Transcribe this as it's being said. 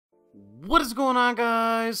What is going on,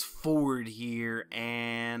 guys? Forward here,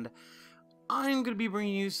 and I'm going to be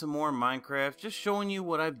bringing you some more Minecraft, just showing you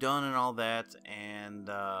what I've done and all that. And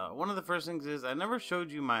one of the first things is I never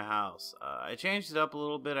showed you my house. I changed it up a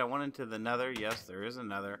little bit. I went into the nether. Yes, there is a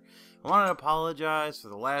nether. I wanted to apologize for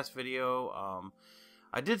the last video.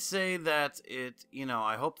 I did say that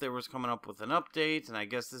I hope they was coming up with an update, and I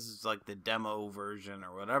guess this is like the demo version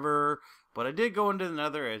or whatever. But I did go into the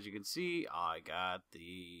nether, as you can see. I got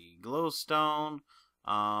the glowstone.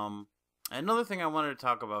 Another thing I wanted to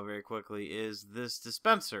talk about very quickly is this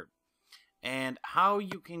dispenser and how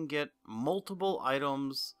you can get multiple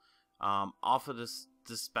items off of this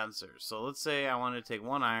dispenser. So let's say I want to take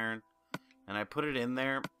one iron and I put it in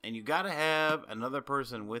there, and you got to have another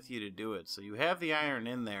person with you to do it. So you have the iron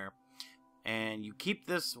in there, and you keep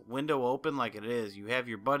this window open like it is. You have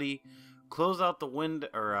your buddy close out the window,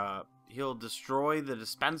 or he'll destroy the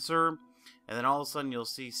dispenser, and then all of a sudden you'll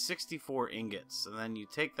see 64 ingots. And then you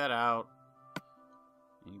take that out,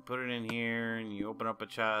 and you put it in here, and you open up a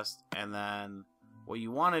chest, and then what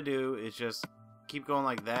you want to do is just keep going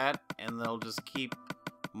like that, and they'll just keep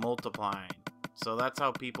multiplying. So that's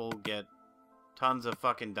how people get tons of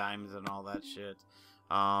fucking diamonds and all that shit.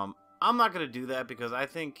 I'm not gonna do that because I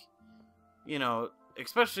think,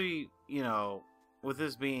 especially, with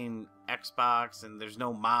this being Xbox and there's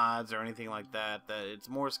no mods or anything like that, that it's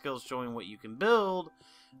more skills showing what you can build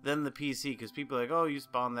than the PC, because people are like, oh, you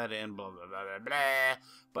spawn that in, blah, blah, blah, blah, blah.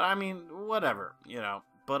 But I mean, whatever,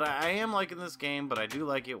 But I am liking this game, but I do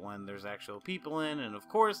like it when there's actual people in, and of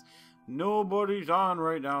course, nobody's on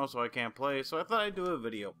right now, so I can't play, so I thought I'd do a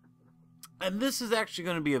video. And this is actually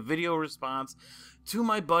going to be a video response to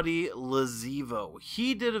my buddy Lezevo.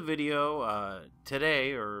 He did a video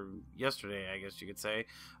today, or yesterday, I guess you could say,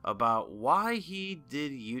 about why he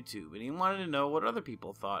did YouTube. And he wanted to know what other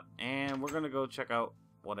people thought. And we're going to go check out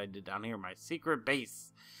what I did down here, my secret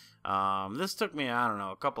base. This took me, I don't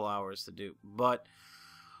know, a couple hours to do. But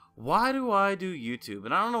why do I do YouTube?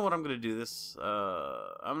 And I don't know what I'm going to do this.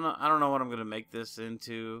 I don't know what I'm going to make this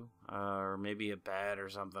into. Or maybe a bed or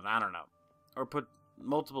something. I don't know. Or put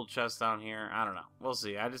multiple chests down here. I don't know. We'll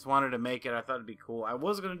see. I just wanted to make it. I thought it'd be cool. I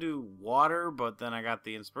was going to do water, but then I got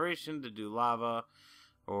the inspiration to do lava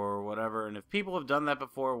or whatever. And if people have done that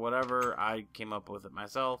before, whatever, I came up with it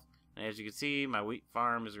myself. And as you can see, my wheat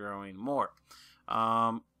farm is growing more.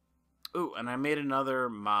 Ooh, and I made another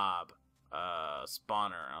mob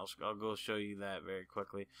spawner. I'll go show you that very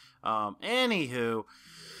quickly. Anywho,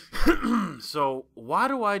 so why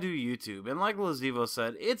do I do YouTube? And like Lezevo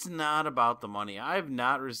said, it's not about the money. I've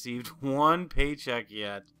not received one paycheck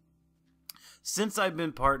yet since I've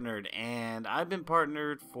been partnered, and I've been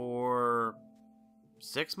partnered for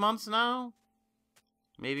 6 months now,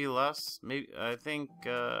 maybe less. Maybe I think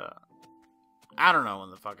I don't know when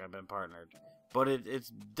the fuck I've been partnered, but it's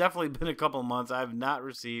definitely been a couple months. I've not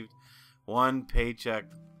received one paycheck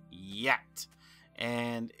yet.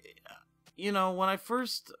 And when I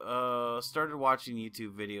first started watching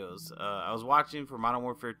YouTube videos, I was watching for Modern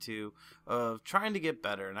Warfare 2 of trying to get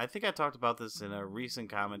better. And I think I talked about this in a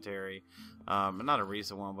recent commentary. Not a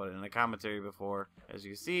recent one, but in a commentary before. As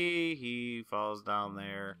you see, he falls down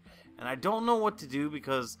there. And I don't know what to do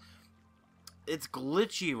because it's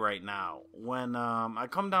glitchy right now. When I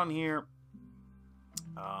come down here,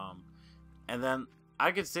 and then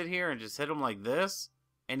I could sit here and just hit him like this,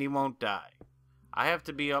 and he won't die. I have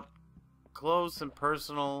to be up close and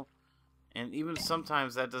personal, and even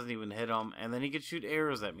sometimes that doesn't even hit him, and then he can shoot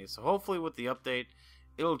arrows at me. So hopefully with the update,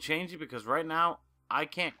 it'll change it, because right now I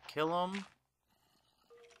can't kill him,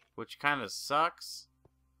 which kind of sucks.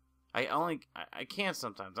 I can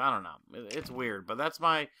sometimes. I don't know. It's weird, but that's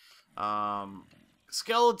my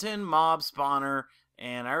skeleton mob spawner,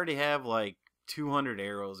 and I already have like 200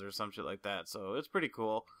 arrows or some shit like that, so it's pretty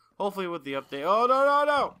cool. Hopefully with the update. Oh,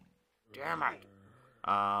 no, damn it.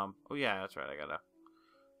 Oh yeah, that's right. I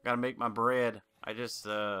gotta make my bread. I just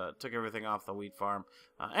took everything off the wheat farm.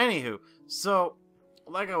 Anywho, so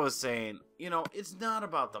like I was saying, it's not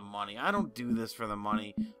about the money. I don't do this for the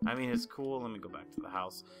money. I mean, it's cool. Let me go back to the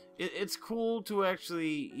house. It's cool to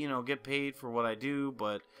actually, get paid for what I do,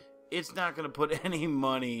 but it's not going to put any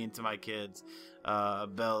money into my kids'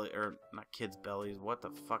 belly, or not kids' bellies. What the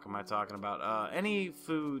fuck am I talking about? Any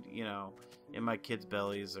food, in my kids'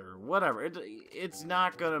 bellies or whatever. It's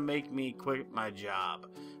not going to make me quit my job,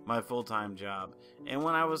 my full-time job. And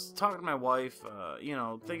when I was talking to my wife,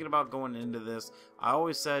 thinking about going into this, I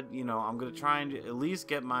always said, I'm going to try and at least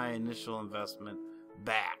get my initial investment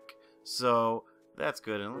back. So that's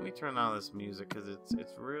good. And let me turn on this music because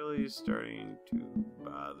it's really starting to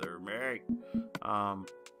bother me.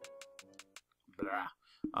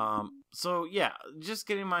 So yeah, just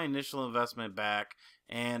getting my initial investment back,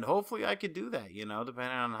 and hopefully I could do that, you know,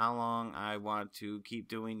 depending on how long I want to keep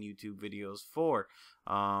doing YouTube videos for.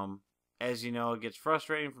 As you know, it gets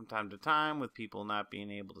frustrating from time to time with people not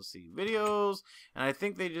being able to see videos, and I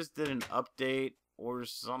think they just did an update or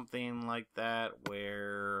something like that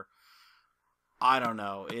where, I don't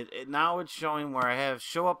know, it now it's showing where I have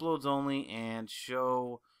show uploads only and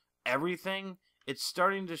show everything. It's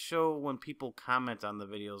starting to show when people comment on the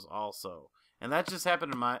videos also, and that just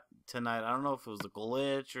happened to tonight. I don't know if it was a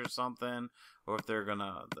glitch or something, or if they're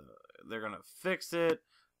gonna fix it,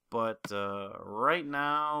 but right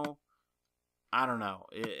now, I don't know.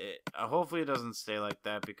 Hopefully it doesn't stay like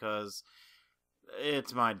that, because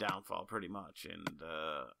it's my downfall pretty much, and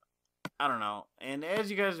I don't know. And as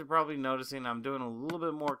you guys are probably noticing, I'm doing a little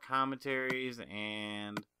bit more commentaries,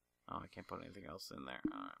 and oh, I can't put anything else in there.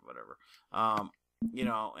 All right, whatever. You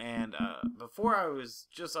know, and before I was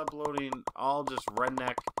just uploading all just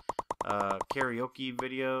redneck karaoke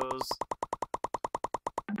videos.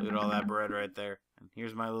 Look at all that bread right there. And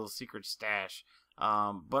here's my little secret stash.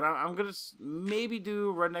 But I'm gonna maybe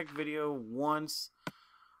do a redneck video once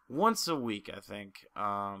a week, I think.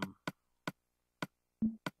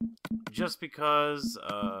 Just because,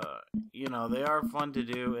 you know, they are fun to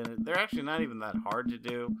do, and they're actually not even that hard to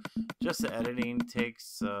do. Just the editing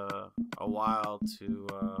takes a while to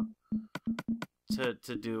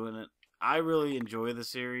do, and I really enjoy the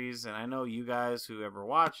series, and I know you guys who ever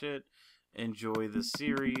watch it enjoy the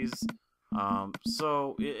series.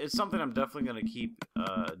 So it's something I'm definitely gonna keep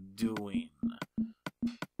doing.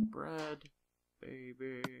 Bread,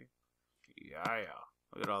 baby, yeah.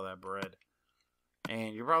 Look at all that bread.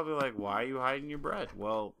 And you're probably like, why are you hiding your bread?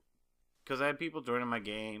 Well, because I had people joining my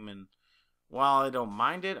game, and while I don't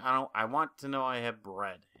mind it, I want to know I have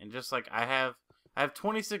bread. And just like I have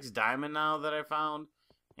 26 diamond now that I found,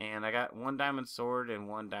 and I got 1 diamond sword and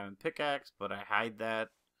 1 diamond pickaxe, but I hide that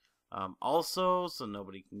also so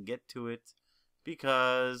nobody can get to it,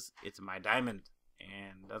 because it's my diamond,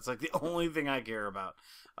 and that's like the only thing I care about.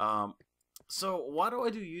 So why do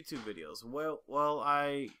I do YouTube videos? Well,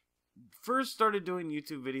 I first started doing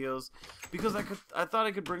YouTube videos because I thought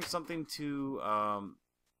I could bring something to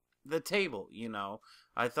the table, you know.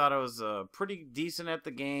 I thought I was pretty decent at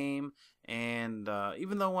the game, and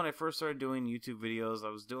even though when I first started doing YouTube videos,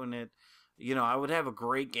 I was doing it, you know, I would have a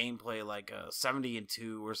great gameplay like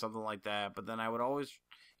 70-2 or something like that, but then I would always,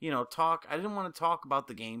 you know, talk. I didn't want to talk about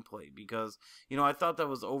the gameplay because, you know, I thought that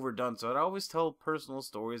was overdone, so I'd always tell personal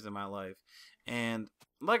stories in my life. And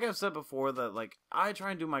like I've said before, that like I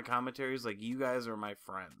try and do my commentaries like you guys are my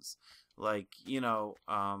friends. Like, you know,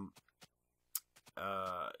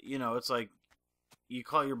 it's like you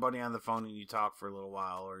call your buddy on the phone and you talk for a little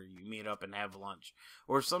while, or you meet up and have lunch,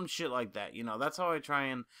 or some shit like that. You know, that's how I try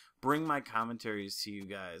and bring my commentaries to you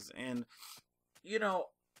guys. And, you know,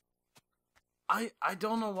 I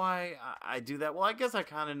don't know why I do that. Well, I guess I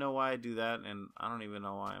kind of know why I do that, and I don't even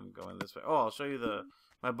know why I'm going this way. Oh, I'll show you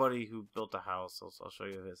my buddy who built a house. I'll show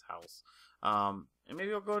you his house. And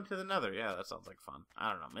maybe I'll go into the nether. Yeah, that sounds like fun.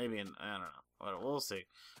 I don't know. Maybe I don't know. We'll see.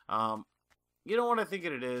 You know what I think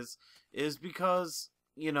it is because,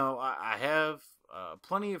 you know, I have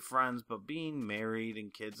plenty of friends, but being married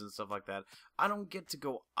and kids and stuff like that, I don't get to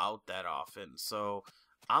go out that often. So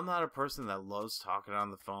I'm not a person that loves talking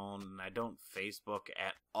on the phone, and I don't Facebook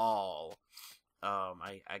at all.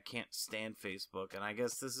 I can't stand Facebook, and I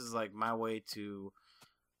guess this is like my way to,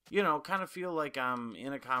 you know, kind of feel like I'm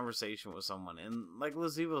in a conversation with someone. And like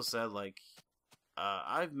lezevo said, like,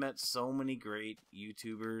 I've met so many great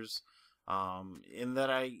YouTubers in that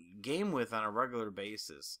I game with on a regular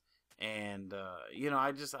basis. And, you know,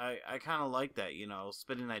 I kind of like that, you know,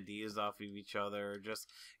 spitting ideas off of each other, just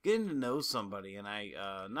getting to know somebody. And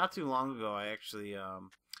not too long ago, I actually,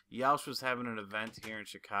 Yaush was having an event here in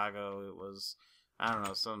Chicago. It was, I don't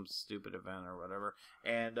know, some stupid event or whatever.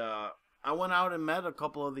 And, I went out and met a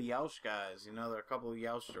couple of the Yaush guys. You know, there are a couple of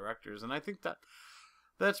Yaush directors, and I think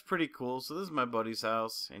that's pretty cool. So this is my buddy's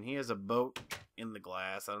house, and he has a boat in the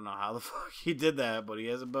glass. I don't know how the fuck he did that, but he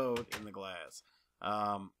has a boat in the glass.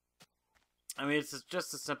 I mean, it's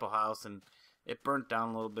just a simple house, and it burnt down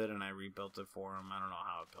a little bit, and I rebuilt it for him. I don't know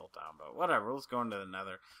how it built down, but whatever. Let's go into the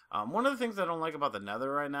nether. One of the things I don't like about the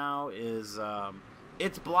nether right now is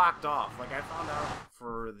it's blocked off. Like, I found out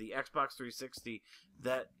for the Xbox 360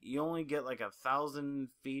 that you only get like 1,000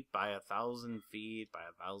 feet by 1,000 feet by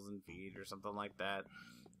 1,000 feet or something like that.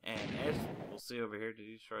 And as we'll see over here, did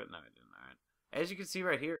you destroy it? No, I didn't. All right. As you can see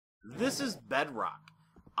right here, this is bedrock.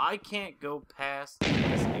 I can't go past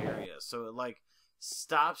this area, so it like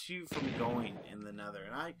stops you from going in the nether.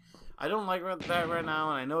 And I don't like that right now,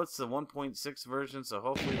 and I know it's the 1.6 version, so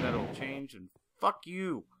hopefully that'll change. And fuck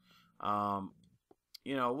you.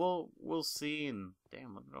 You know, we'll see. And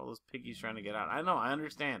damn, look at all those piggies trying to get out. I know, I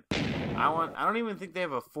understand. I don't even think they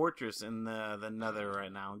have a fortress in the Nether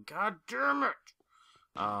right now. God damn it.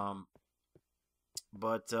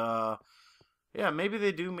 Yeah, maybe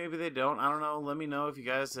they do, maybe they don't. I don't know. Let me know if you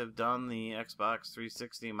guys have done the Xbox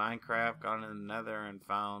 360 Minecraft, gone in the Nether and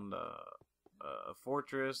found a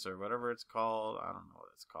fortress or whatever it's called. I don't know what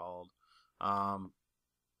it's called.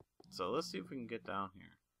 So let's see if we can get down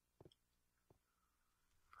here.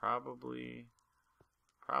 Probably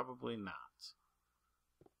not.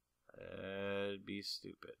 It'd be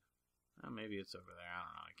stupid. Maybe it's over there. I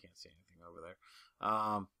don't know. I can't see anything over there.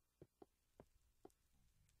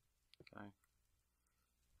 Okay.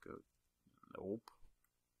 Go. Nope.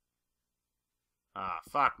 Ah,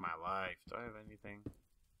 fuck my life. Do I have anything?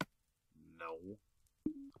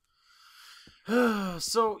 No.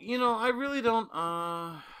 So, you know, I really don't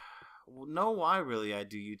know why really I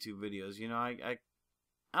do YouTube videos. You know, I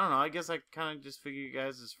don't know. I guess I kind of just figure you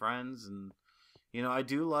guys as friends, and you know, I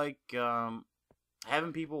do like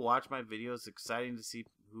having people watch my videos. It's exciting to see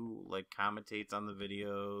who like commentates on the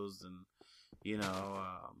videos, and you know,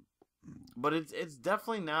 but it's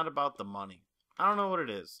definitely not about the money. I don't know what it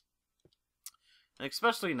is. And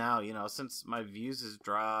especially now, you know, since my views has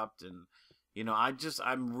dropped, and you know,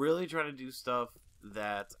 I'm really trying to do stuff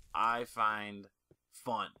that I find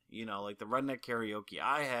fun. You know, like the redneck karaoke.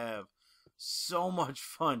 I have so much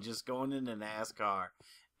fun just going into NASCAR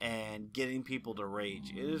and getting people to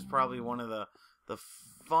rage. It is probably one of the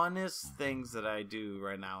funnest things that I do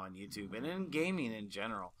right now on YouTube and in gaming in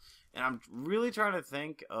general. And I'm really trying to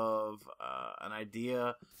think of an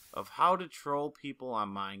idea of how to troll people on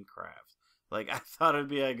Minecraft. Like, I thought it'd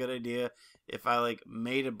be a good idea if I like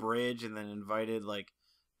made a bridge and then invited like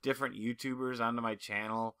different YouTubers onto my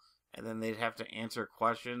channel, and then they'd have to answer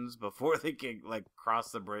questions before they could like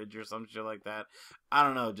cross the bridge or some shit like that. I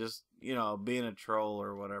don't know, just, you know, being a troll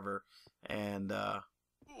or whatever. And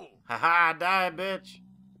haha, die, bitch.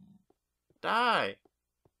 Die.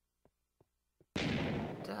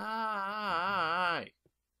 Die.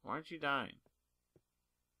 Why aren't you dying?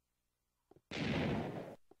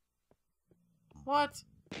 What?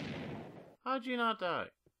 How'd you not die?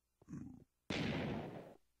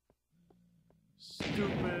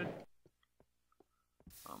 Stupid.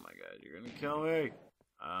 Oh my god, you're gonna kill me.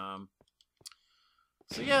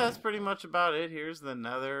 So yeah, that's pretty much about it. Here's the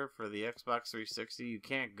Nether for the Xbox 360. You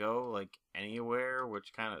can't go like anywhere,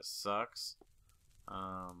 which kind of sucks.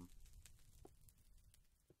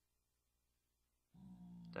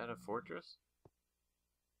 Is that a fortress?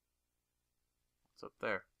 What's up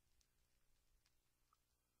there?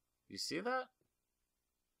 You see that?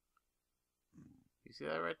 You see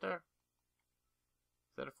that right there?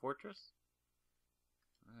 Is that a fortress?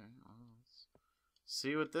 Alright, well, let's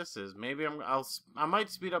see what this is. Maybe I might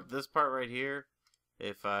speed up this part right here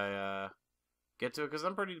if I get to it, because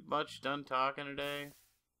I'm pretty much done talking today.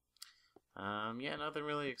 Yeah, nothing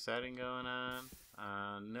really exciting going on.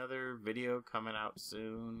 Another video coming out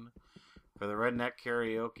soon for the redneck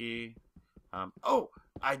karaoke. Oh,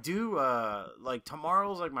 I do, like,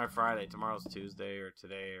 tomorrow's like my Friday. Tomorrow's Tuesday or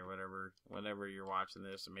today or whatever, whenever you're watching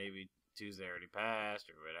this, or maybe Tuesday already passed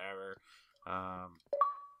or whatever.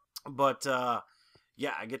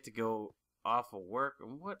 Yeah, I get to go off of work.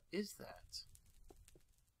 And what is that?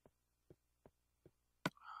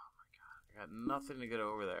 Oh my god, I got nothing to get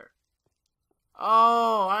over there.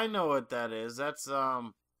 Oh, I know what that is. That's,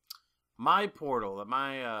 my portal.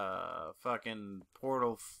 My, fucking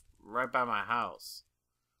portal right by my house.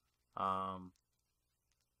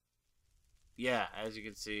 Yeah, as you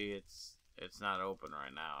can see, it's not open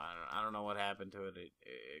right now. I don't know what happened to it. It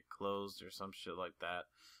closed or some shit like that.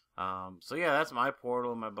 So yeah, that's my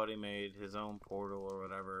portal. My buddy made his own portal or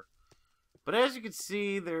whatever. But as you can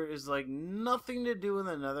see, there is like nothing to do in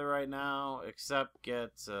the Nether right now except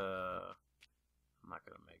get. I'm not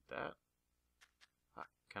gonna make that.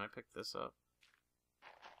 Can I pick this up?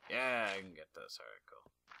 Yeah, I can get this. Alright,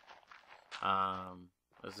 cool.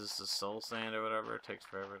 Is this the soul sand or whatever? It takes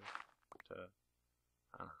forever to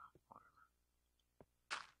I don't know,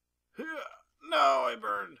 whatever. No, I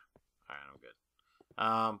burned. Alright, I'm good.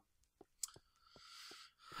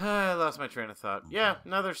 I lost my train of thought. Yeah,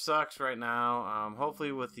 Nether sucks right now.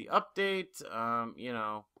 Hopefully with the update, you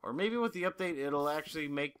know, or maybe with the update it'll actually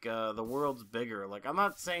make the worlds bigger. Like, I'm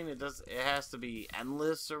not saying it has to be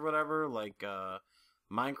endless or whatever, like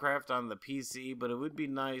Minecraft on the PC, but it would be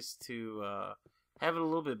nice to have it a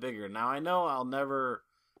little bit bigger. Now, I know I'll never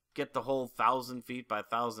get the whole 1,000 feet by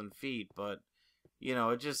 1,000 feet, but you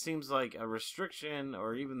know, it just seems like a restriction,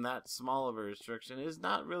 or even that small of a restriction, is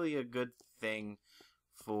not really a good thing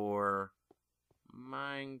for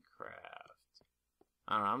Minecraft.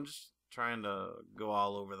 I don't know, I'm just trying to go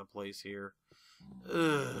all over the place here.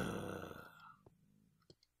 Ugh.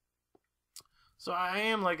 So I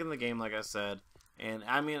am liking the game, like I said. And,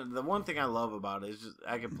 I mean, the one thing I love about it is just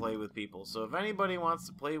I can play with people. So if anybody wants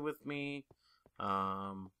to play with me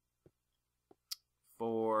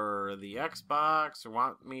for the Xbox, or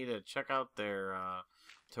want me to check out their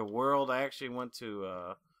to World, I actually went to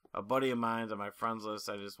a buddy of mine on my friends list.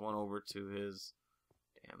 I just went over to his...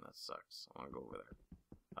 Damn, that sucks. I want to go over there.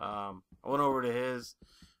 I went over to his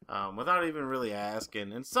without even really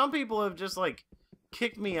asking. And some people have just, like,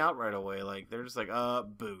 kicked me out right away. Like, they're just like,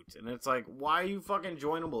 boot. And it's like, why are you fucking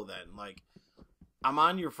joinable then? Like, I'm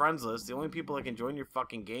on your friends list. The only people that can join your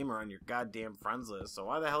fucking game are on your goddamn friends list. So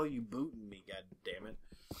why the hell are you booting me, god damn it?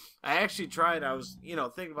 I actually tried. I was, you know,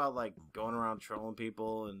 thinking about, like, going around trolling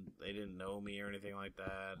people, and they didn't know me or anything like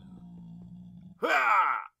that.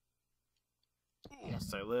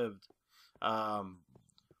 Yes, I lived.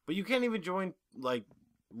 But you can't even join, like,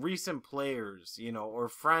 recent players, you know, or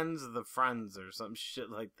friends of the friends, or some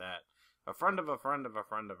shit like that. A friend of a friend of a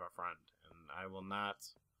friend of a friend, and I will not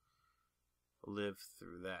live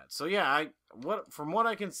through that. So yeah, from what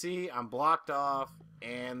I can see, I'm blocked off,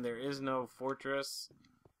 and there is no fortress.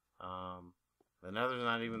 The Nether's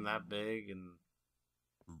not even that big, and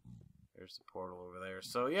there's the portal over there.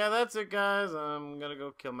 So yeah, that's it, guys. I'm gonna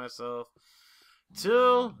go kill myself.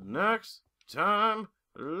 Till next time,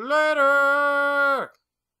 later.